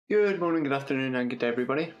Good morning, good afternoon and good day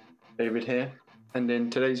everybody. David here, and in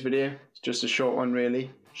today's video it's just a short one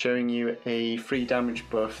really, showing you a free damage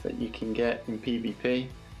buff that you can get in PvP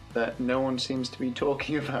that no one seems to be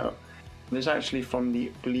talking about. And it's actually from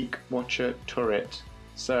the Bleak Watcher turret.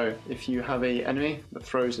 So if you have an enemy that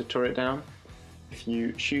throws the turret down, if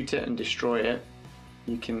you shoot it and destroy it,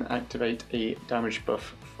 you can activate a damage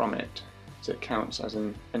buff from it, so it counts as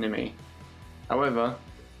an enemy. However,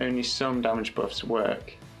 only some damage buffs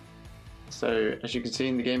work. So as you can see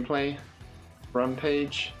in the gameplay,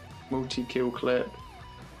 Rampage, Multi-Kill Clip,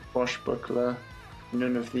 Swashbuckler,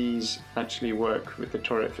 none of these actually work with the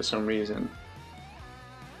turret for some reason.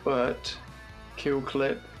 But Kill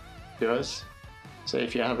Clip does. So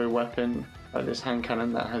if you have a weapon like this hand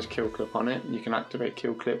cannon that has Kill Clip on it, you can activate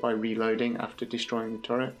Kill Clip by reloading after destroying the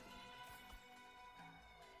turret.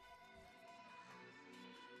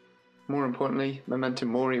 More importantly, Memento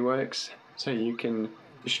Mori works, so you can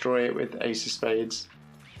destroy it with Ace of Spades,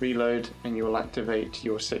 reload, and you will activate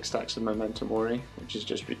your 6 stacks of Memento Mori, which is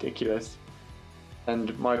just ridiculous.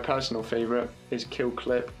 And my personal favourite is Kill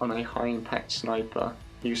Clip on a high impact sniper.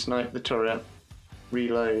 You snipe the turret,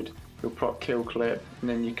 reload, you'll proc Kill Clip, and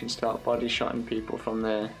then you can start body shotting people from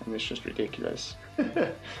there, and it's just ridiculous.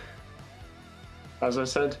 As I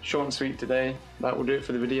said, short and sweet today. That will do it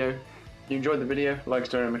for the video. If you enjoyed the video,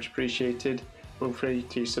 likes are very much appreciated. Feel free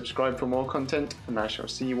to subscribe for more content, and I shall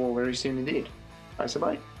see you all very soon indeed.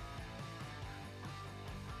 Bye.